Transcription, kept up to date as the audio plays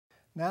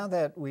Now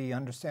that we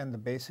understand the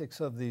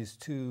basics of these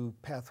two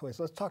pathways,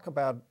 let's talk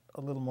about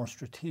a little more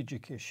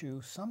strategic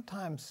issue.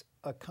 Sometimes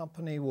a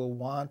company will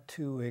want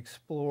to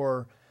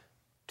explore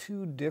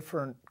two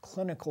different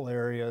clinical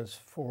areas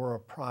for a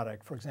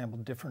product, for example,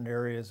 different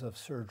areas of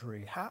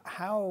surgery.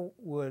 How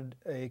would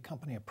a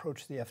company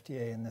approach the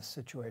FDA in this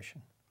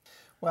situation?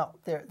 Well,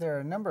 there are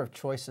a number of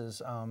choices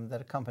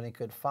that a company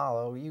could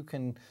follow. You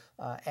can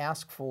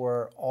ask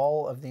for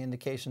all of the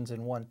indications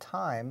in one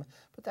time,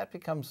 but that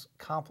becomes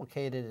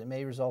complicated. It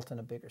may result in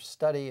a bigger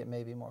study, it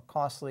may be more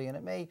costly, and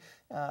it may,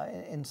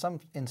 in some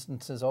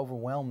instances,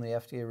 overwhelm the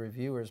FDA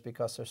reviewers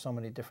because there's so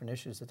many different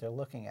issues that they're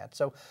looking at.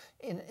 So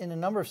in a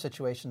number of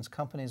situations,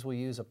 companies will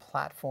use a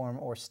platform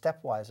or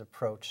stepwise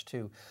approach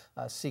to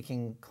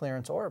seeking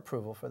clearance or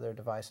approval for their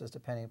devices,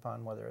 depending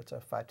upon whether it's a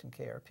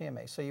 510K or a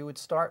PMA. So you would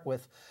start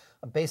with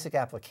a basic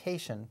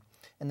application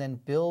and then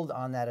build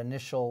on that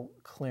initial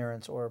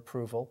clearance or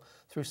approval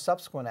through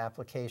subsequent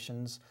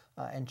applications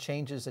and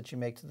changes that you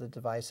make to the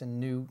device in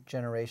new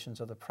generations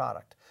of the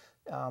product.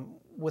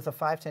 With a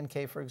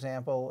 510K, for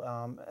example,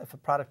 if a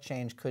product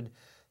change could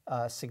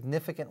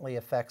significantly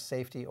affect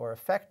safety or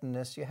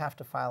effectiveness, you have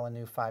to file a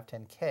new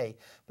 510K.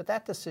 But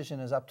that decision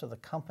is up to the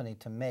company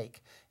to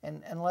make.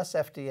 And unless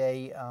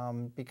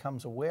FDA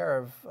becomes aware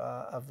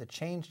of the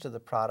change to the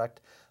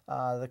product,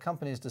 the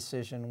company's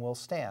decision will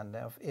stand.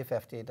 Now, if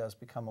FDA does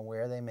become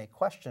aware, they may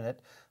question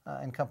it,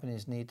 and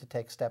companies need to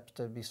take steps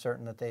to be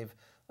certain that they've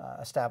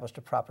established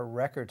a proper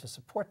record to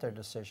support their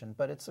decision.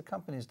 But it's the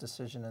company's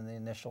decision in the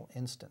initial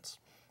instance.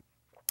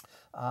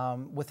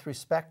 With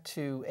respect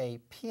to a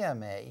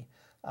PMA,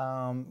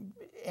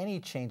 any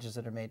changes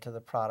that are made to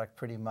the product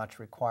pretty much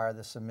require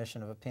the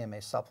submission of a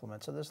PMA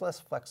supplement. So there's less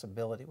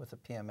flexibility with a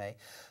PMA.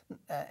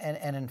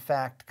 And in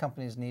fact,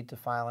 companies need to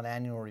file an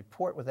annual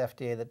report with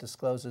FDA that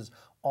discloses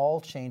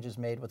all changes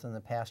made within the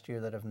past year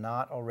that have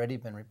not already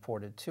been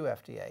reported to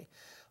FDA.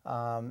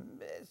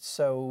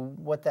 So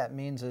what that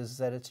means is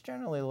that it's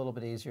generally a little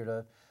bit easier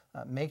to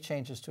make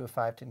changes to a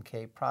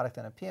 510K product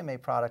than a PMA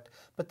product,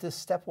 but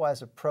this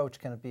stepwise approach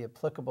can be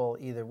applicable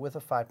either with a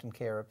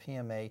 510K or a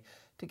PMA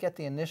to get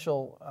the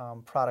initial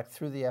product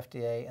through the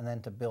FDA and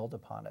then to build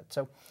upon it.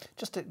 So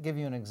just to give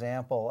you an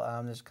example,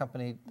 there's a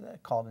company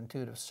called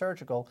Intuitive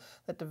Surgical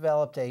that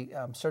developed a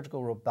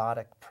surgical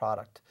robotic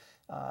product.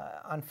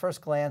 On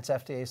first glance,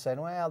 FDA said,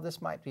 well,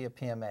 this might be a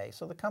PMA.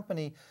 So the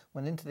company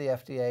went into the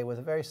FDA with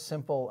a very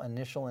simple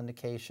initial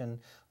indication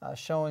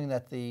showing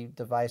that the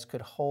device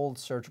could hold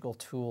surgical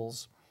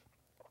tools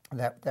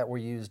that were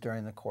used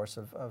during the course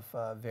of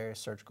various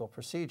surgical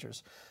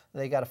procedures.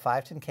 They got a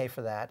 510K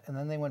for that, and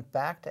then they went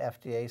back to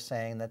FDA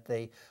saying that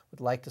they would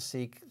like to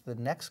seek the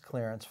next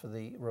clearance for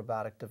the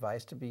robotic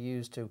device to be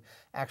used to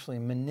actually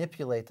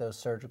manipulate those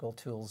surgical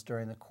tools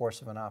during the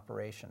course of an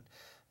operation.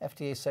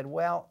 FDA said,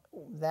 well,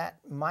 that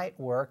might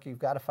work. You've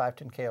got a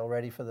 510K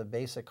already for the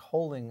basic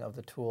holding of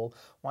the tool.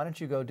 Why don't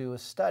you go do a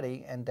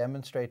study and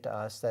demonstrate to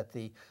us that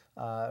the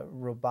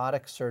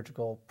robotic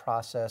surgical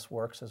process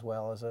works as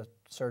well as a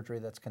surgery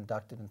that's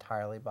conducted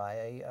entirely by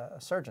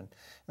a surgeon.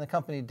 And the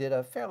company did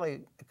a fairly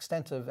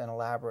extensive and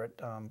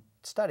elaborate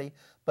study,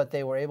 but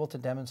they were able to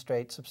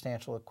demonstrate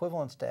substantial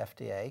equivalence to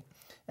FDA,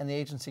 and the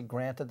agency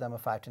granted them a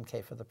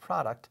 510K for the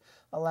product,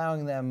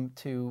 allowing them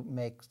to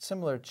make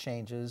similar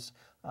changes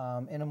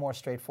in a more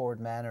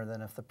straightforward manner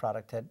than if the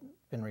product had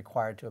been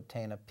required to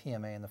obtain a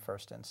PMA in the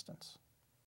first instance.